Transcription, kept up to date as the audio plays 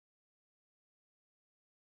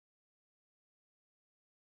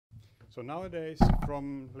So nowadays,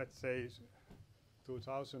 from let's say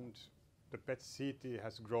 2000, the PET CT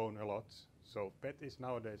has grown a lot. So PET is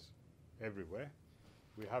nowadays everywhere.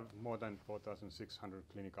 We have more than 4,600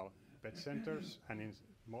 clinical PET centers, and in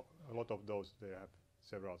a lot of those they have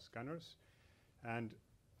several scanners. And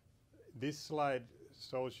this slide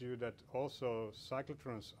shows you that also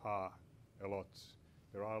cyclotrons are a lot.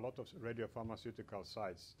 There are a lot of radiopharmaceutical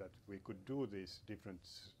sites that we could do these different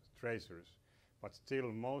tracers, but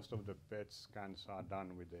still most of the PET scans are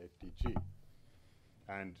done with the FDG.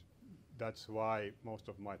 And that's why most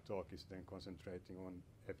of my talk is then concentrating on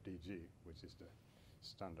FDG, which is the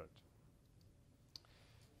standard.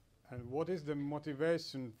 And what is the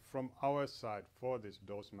motivation from our side for this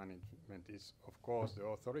dose management is, of course, the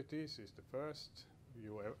authorities is the first.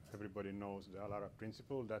 Everybody knows the ALARA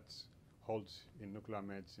principle that holds in nuclear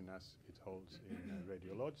medicine as it holds in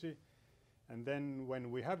radiology. And then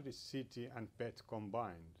when we have this CT and PET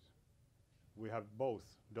combined, we have both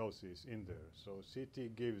doses in there. So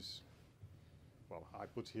CT gives, well, I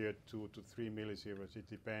put here 2 to 3 millisieverts. It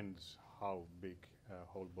depends how big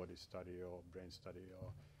whole body study or brain study or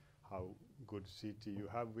how good CT you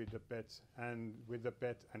have with the PET. And with the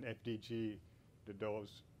PET and FDG, the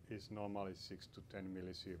dose is normally 6 to 10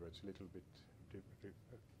 millisieverts, a little bit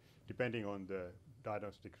depending on the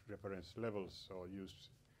diagnostic reference levels or used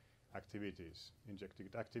activities,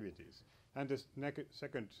 injected activities. And the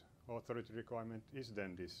second authority requirement is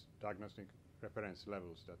then this diagnostic reference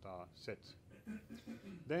levels that are set.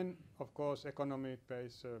 Then, of course, economy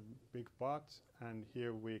plays a big part, and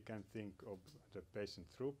here we can think of the patient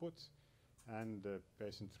throughput. And the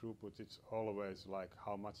patient throughput, it's always like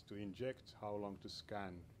how much to inject, how long to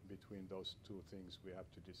scan. Between those two things we have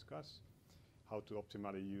to discuss. How to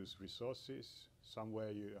optimally use resources.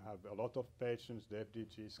 Somewhere you have a lot of patients, the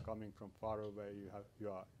FDG is coming from far away,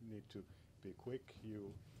 you need to be quick.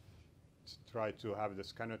 You try to have the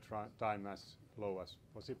scanner time as low as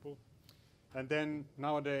possible. And then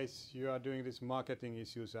nowadays you are doing these marketing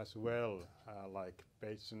issues as well, like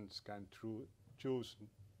patients can choose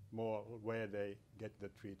more where they get the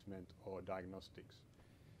treatment or diagnostics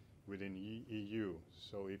within EU.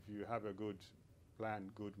 So if you have a good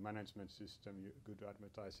plan, good management system, good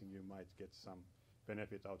advertising, you might get some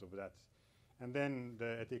benefit out of that. And then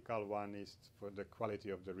the ethical one is for the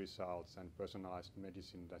quality of the results and personalized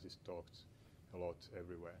medicine that is talked a lot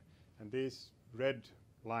everywhere. And these red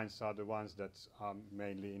lines are the ones that are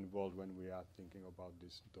mainly involved when we are thinking about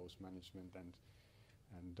this dose management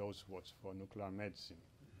and dose watch for nuclear medicine.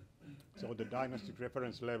 So the diagnostic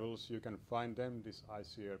reference levels, you can find them, this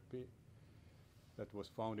ICRP that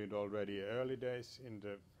was founded already early days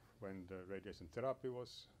when the radiation therapy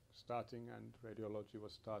was starting and radiology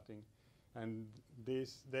was starting. And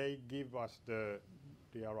they give us the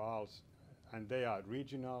DRLs, and they are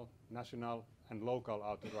regional, national, and local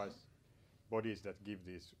authorized bodies that give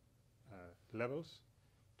these levels,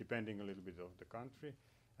 depending a little bit of the country.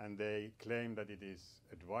 And they claim that it is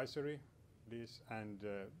advisory,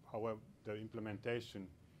 however, the implementation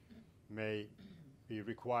may be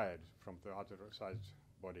required from the authorized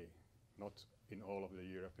body, not in all of the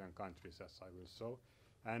European countries, as I will show.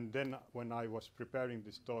 And then when I was preparing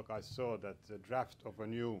this talk, I saw that the draft of a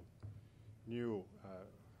new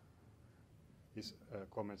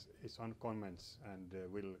comments is on comments, and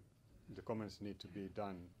the comments need to be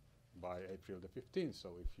done by April the 15th. So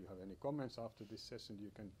if you have any comments after this session,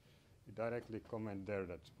 you can directly comment there.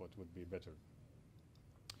 That's what would be better.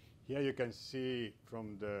 Here you can see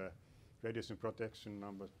from the radiation protection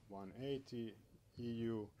number 180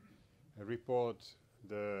 EU report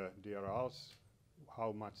the DRLs,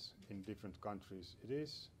 how much in different countries it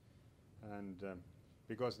is, and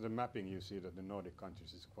because the mapping, you see that the Nordic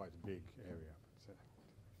countries is quite a big area.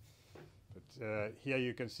 But here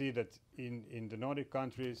you can see that in the Nordic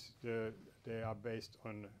countries, they are based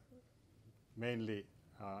on mainly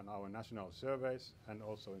on our national surveys, and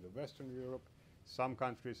also in the Western Europe. Some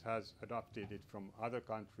countries has adopted it from other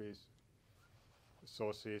countries'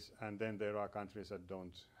 sources, and then there are countries that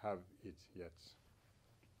don't have it yet.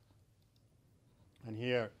 And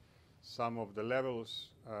here, some of the levels.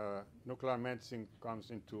 Nuclear medicine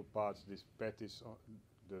comes in two parts. This PET is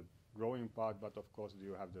the growing part, but of course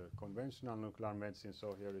you have the conventional nuclear medicine.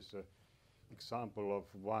 So here is an example of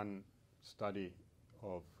one study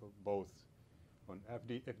of both on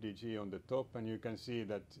FDG on the top, and you can see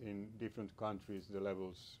that in different countries the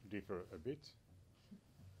levels differ a bit.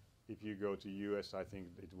 If you go to US, I think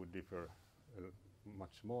it would differ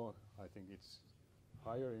much more. I think it's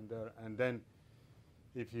higher in there. And then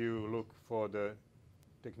if you look for the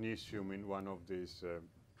technetium in one of these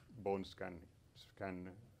bone scan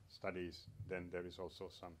studies, then there is also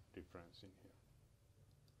some difference in here.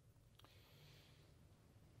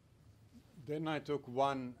 Then I took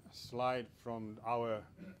one slide from our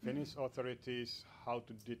Finnish authorities, how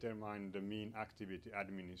to determine the mean activity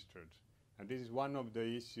administered. And this is one of the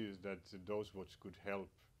issues that the dose watch could help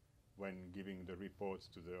when giving the reports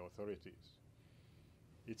to the authorities.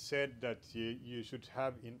 It said that you should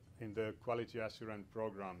have in the quality assurance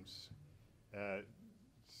programs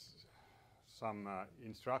some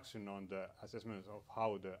instruction on the assessment of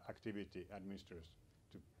how the activity administered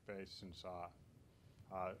to patients are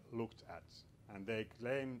looked at. And they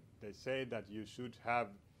say that you should have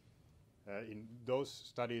in those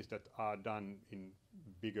studies that are done in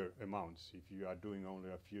bigger amounts. If you are doing only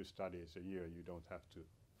a few studies a year, you don't have to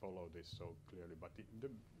follow this so clearly. But in the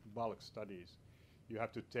bulk studies, you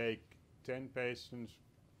have to take 10 patients,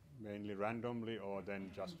 mainly randomly, or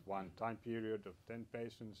then just one time period of 10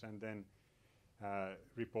 patients, and then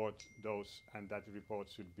report those, and that report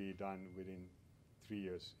should be done within 3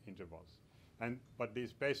 years intervals. But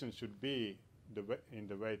these patients should be in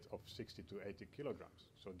the weight of 60 to 80 kilograms.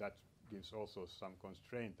 So that gives also some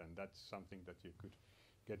constraint, and that's something that you could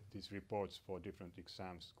get these reports for different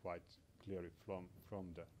exams quite clearly from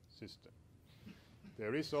the system.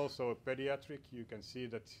 There is also a pediatric. You can see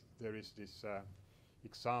that there is this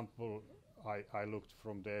example I looked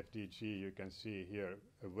from the FDG. You can see here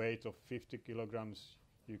a weight of 50 kilograms.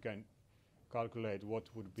 You can calculate what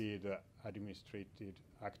would be the administered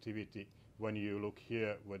activity. When you look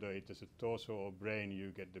here, whether it is a torso or brain, you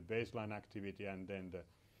get the baseline activity and then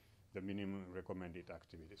the minimum recommended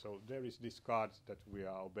activity. So there is this card that we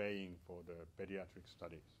are obeying for the pediatric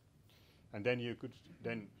studies. And then you could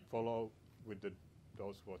then follow with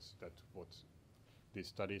those what these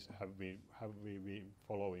studies have we been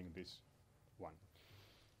following this one.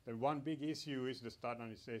 The one big issue is the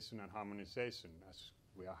standardization and harmonization. As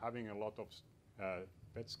we are having a lot of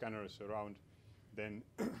PET scanners around, then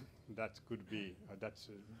that could be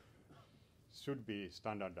should be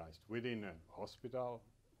standardized within a hospital,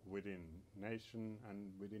 within nation,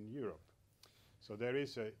 and within Europe. So there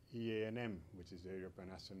is a EANM, which is the European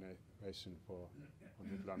Association for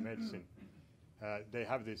Nuclear Medicine. They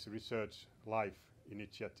have this Research Life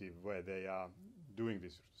initiative where they are doing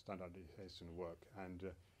this standardization work. And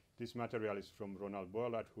this material is from Ronald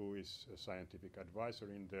Bollard, who is a scientific advisor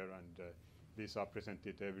in there, and these are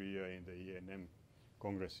presented every year in the EANM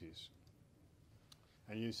congresses.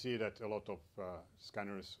 And you see that a lot of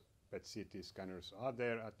scanners, PET-CT scanners, are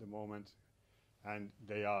there at the moment, and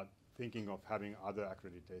they are thinking of having other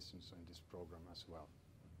accreditations in this program as well.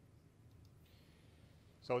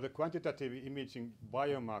 So the Quantitative Imaging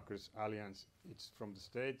Biomarkers Alliance, it's from the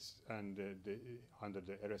States and under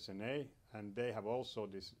the RSNA, and they have also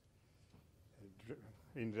this,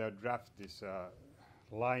 in their draft, this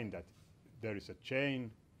line that there is a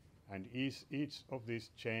chain, and each of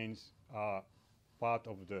these chains are part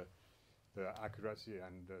of the accuracy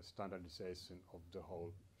and the standardization of the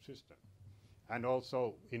whole system. And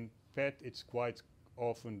also in PET, it's quite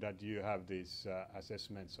often that you have these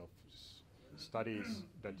assessments of studies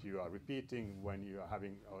that you are repeating when you are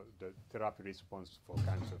having the therapy response for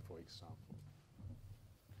cancer, for example.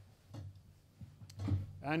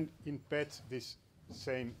 And in PET, this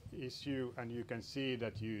same issue, and you can see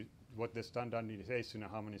that what the standardization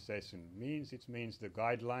and harmonization means. It means the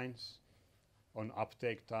guidelines on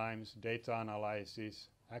uptake times, data analysis,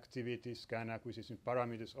 activity, scan acquisition,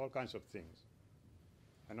 parameters, all kinds of things.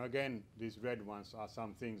 And again, these red ones are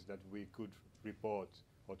some things that we could report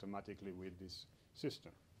automatically with this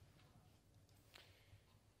system.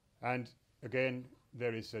 And again,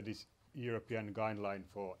 there is this European guideline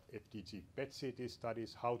for FDG PET-CT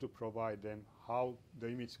studies, how to provide them, how the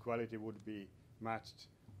image quality would be matched,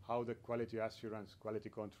 how the quality assurance, quality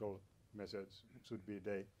control methods should be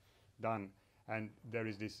done. And there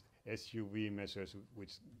is this SUV measures,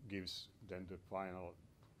 which gives then the final,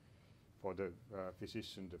 for the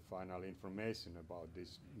physician, the final information about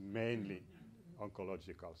this, mainly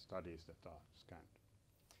oncological studies that are scanned.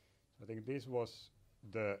 So I think this was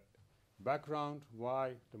the background,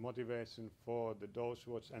 why, the motivation for the dose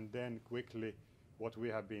watch, and then quickly what we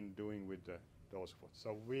have been doing with the dose watch.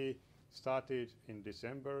 So we started in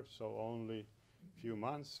December, so only a few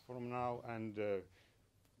months from now, and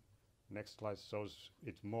next slide shows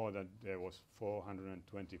it more that there was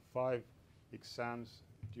 425 exams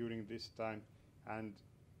during this time, and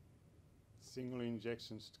single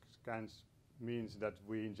injection scans means that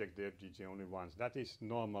we inject the FDG only once. That is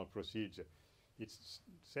normal procedure. It's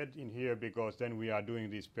said in here because then we are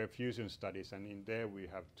doing these perfusion studies, and in there we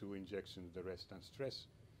have 2 injections, the rest and stress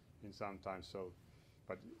in sometimes. So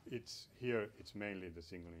but it's here it's mainly the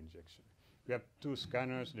single injection. We have two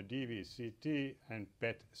scanners, the DVCT and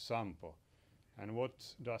PET sample. And what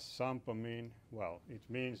does sample mean? Well, it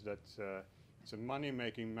means that it's a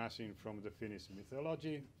money-making machine from the Finnish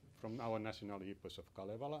mythology, from our national epos of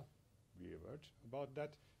Kalevala. We heard about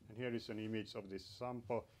that. And here is an image of this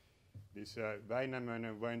sample. This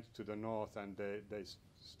Väinämöinen went to the north and they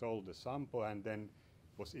stole the sample and then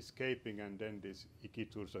was escaping, and then this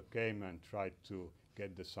Ikiturso came and tried to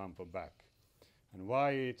get the sample back. And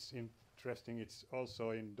why it's interesting, it's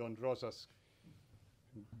also in Don Rosa's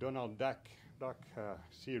Donald Duck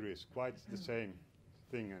series, quite the same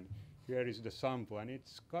thing. And here is the sample, and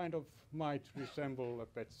it's kind of might resemble a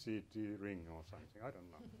PET-CT ring or something, I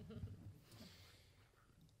don't know.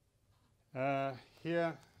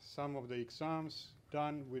 Here some of the exams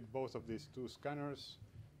done with both of these two scanners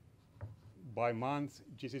by month.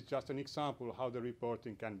 This is just an example how the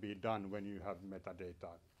reporting can be done when you have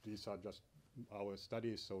metadata. These are just our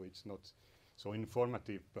studies, so it's not so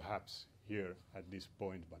informative perhaps here at this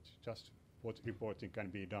point, but just what reporting can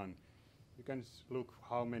be done. You can look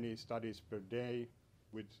how many studies per day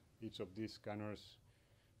with each of these scanners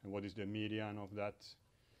and what is the median of that.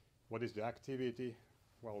 What is the activity?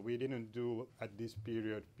 Well, we didn't do at this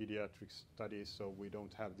period pediatric studies, so we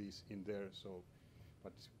don't have these in there. So,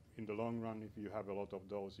 but in the long run, if you have a lot of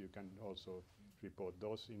those, you can also report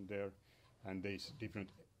those in there. And there's different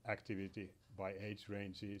activity by age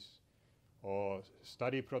ranges or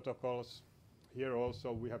study protocols. Here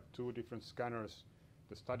also we have two different scanners.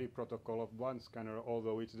 The study protocol of one scanner,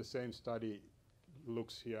 although it's the same study,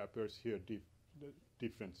 appears here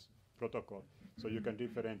different protocol. So you can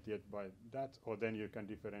differentiate by that, or then you can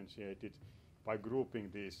differentiate it by grouping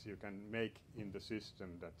these. You can make in the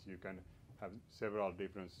system that you can have several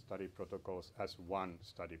different study protocols as one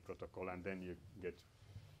study protocol, and then you get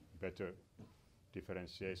better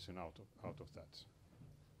differentiation out of that.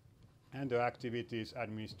 And the activities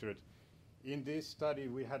administered. In this study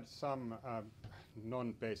we had some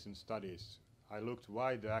non-patient studies. I looked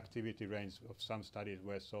why the activity range of some studies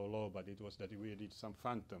were so low, but it was that we did some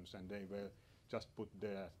phantoms and they were just put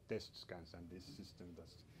their test scans, and this system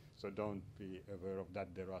does. So don't be aware of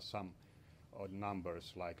that. There are some odd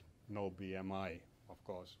numbers like no BMI. Of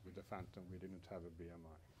course, with the phantom we didn't have a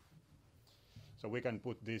BMI. So we can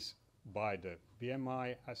put this by the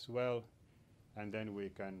BMI as well, and then we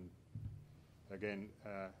can again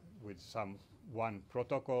with one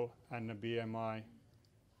protocol and a BMI,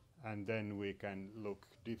 and then we can look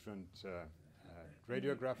different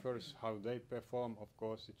radiographers, how they perform. Of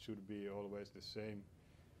course, it should be always the same,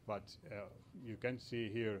 but you can see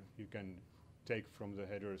here, you can take from the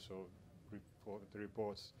headers or the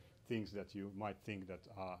reports things that you might think that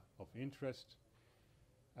are of interest,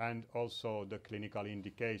 and also the clinical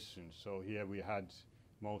indications. So here we had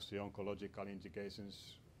mostly oncological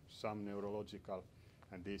indications, some neurological,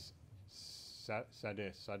 and this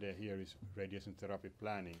SADE here is radiation therapy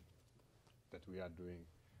planning that we are doing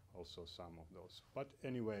also some of those. But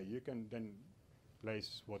anyway, you can then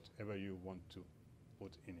place whatever you want to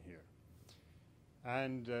put in here.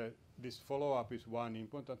 And this follow-up is one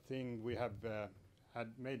important thing. We have had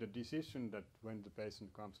made a decision that when the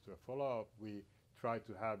patient comes to a follow-up, we try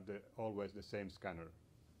to have always the same scanner.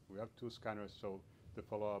 We have two scanners, so the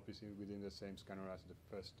follow-up is within the same scanner as the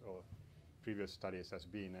first or previous studies has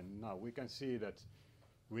been. And now we can see that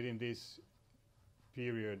within this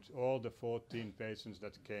period, all the 14 patients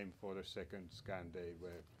that came for the second scan, they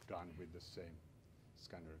were done with the same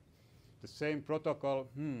scanner. The same protocol,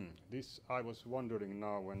 this I was wondering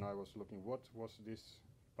now when I was looking, what was this?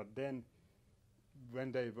 But then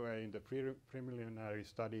when they were in the preliminary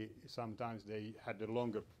study, sometimes they had a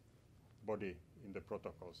longer body in the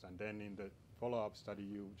protocols, and then in the follow-up study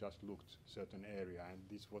you just looked certain area, and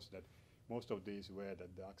this was that most of these were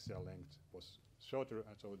that the axial length was shorter,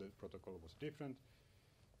 and so the protocol was different.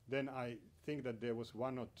 Then I think that there was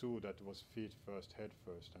one or two that was feet first, head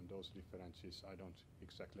first, and those differences I don't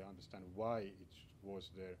exactly understand why it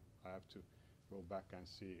was there. I have to go back and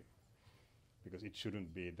see, because it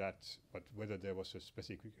shouldn't be that, but whether there was a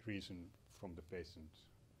specific reason from the patient,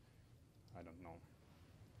 I don't know.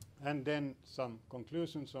 And then some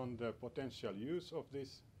conclusions on the potential use of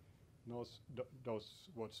this. Those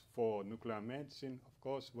was for nuclear medicine. Of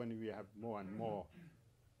course, when we have more and more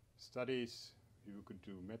studies, you could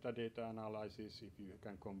do metadata analysis. If you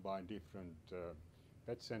can combine different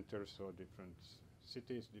PET centers or different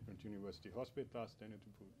cities, different university hospitals, then it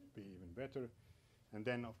would be even better. And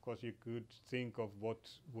then, of course, you could think of what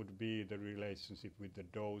would be the relationship with the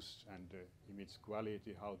dose and the image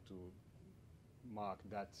quality, how to mark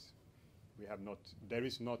that we have not, there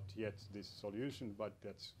is not yet this solution, but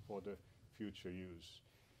that's for the future use.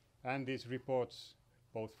 And these reports,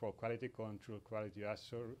 both for quality control, quality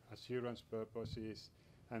assurance purposes,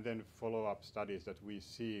 and then follow-up studies that we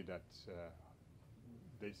see that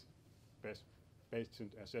this best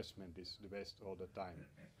patient assessment is the best all the time,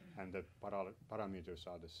 and the parameters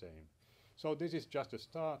are the same. So this is just a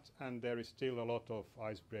start, and there is still a lot of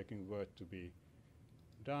ice-breaking work to be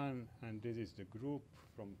done, and this is the group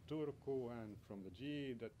from Turku and from the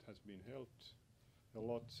G that has been helped a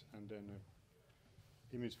lot, and then an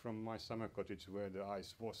image from my summer cottage where the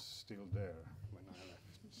ice was still there when I left.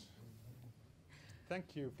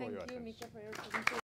 Thank you for your attention. Thank you, Mika, for your presentation.